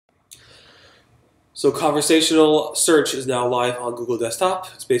So conversational search is now live on Google Desktop.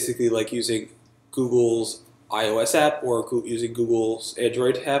 It's basically like using Google's iOS app or using Google's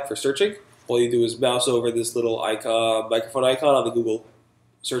Android app for searching. All you do is mouse over this little icon, microphone icon on the Google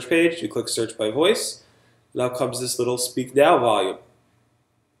search page. You click search by voice. Now comes this little speak now volume.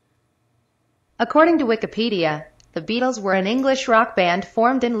 According to Wikipedia, the Beatles were an English rock band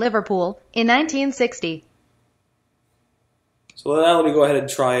formed in Liverpool in 1960. So now let me go ahead and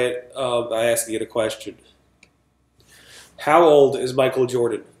try it by asking it a question. How old is Michael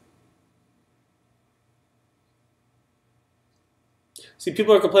Jordan? See,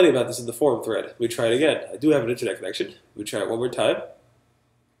 people are complaining about this in the forum thread. We try it again. I do have an internet connection. We try it one more time.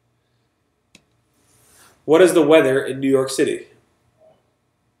 What is the weather in New York City?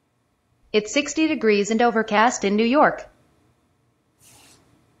 It's 60 degrees and overcast in New York.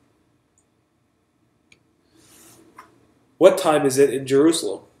 What time is it in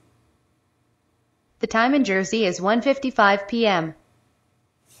Jerusalem? The time in Jersey is 1:55 p.m.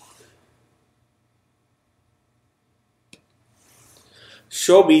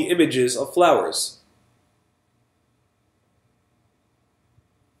 Show me images of flowers.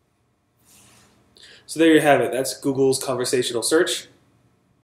 So there you have it. That's Google's conversational search.